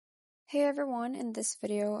Hey everyone, in this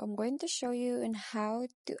video, I'm going to show you on how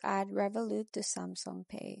to add Revolut to Samsung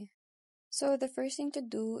Pay. So the first thing to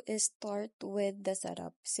do is start with the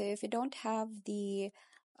setup. So if you don't have the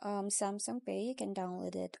Samsung Pay, you can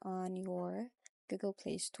download it on your Google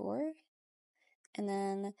Play Store. And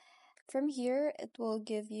then from here, it will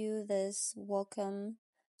give you this welcome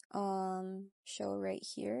show right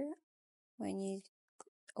here when you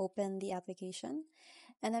open the application.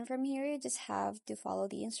 And then from here, you just have to follow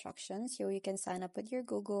the instructions. So you can sign up with your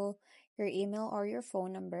Google, your email, or your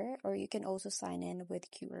phone number, or you can also sign in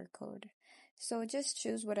with QR code. So just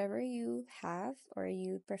choose whatever you have or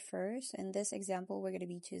you prefer. So in this example, we're going to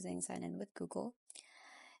be choosing sign in with Google.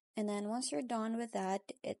 And then once you're done with that,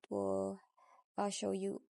 it will show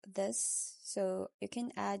you this. So you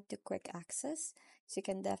can add to quick access. So you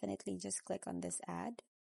can definitely just click on this add.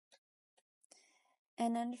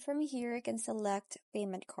 And then from here, you can select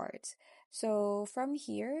payment cards. So from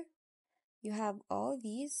here, you have all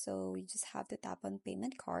these. So you just have to tap on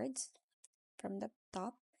payment cards from the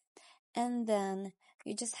top. And then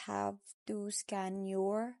you just have to scan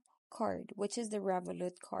your card, which is the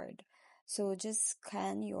Revolut card. So just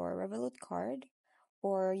scan your Revolut card,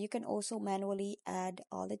 or you can also manually add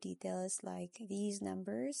all the details like these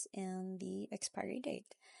numbers and the expiry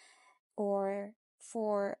date. Or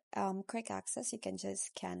for quick access, you can just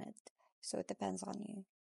scan it. So it depends on you.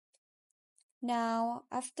 Now,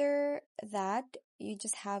 after that, you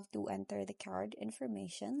just have to enter the card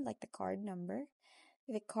information, like the card number,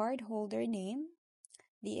 the card holder name,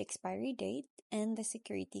 the expiry date, and the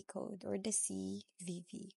security code or the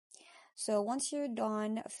CVV. So once you're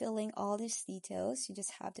done filling all these details, you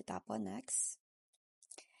just have to tap on next.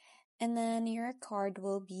 And then your card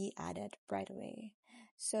will be added right away.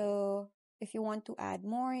 So if you want to add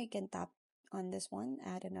more, you can tap on this one,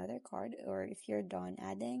 add another card, or if you're done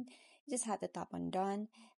adding, you just have to tap on done,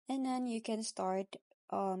 and then you can start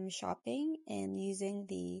shopping and using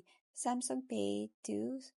the Samsung Pay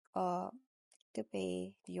to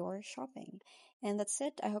pay your shopping. And that's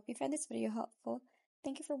it. I hope you found this video helpful.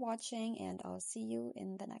 Thank you for watching, and I'll see you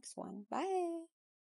in the next one. Bye!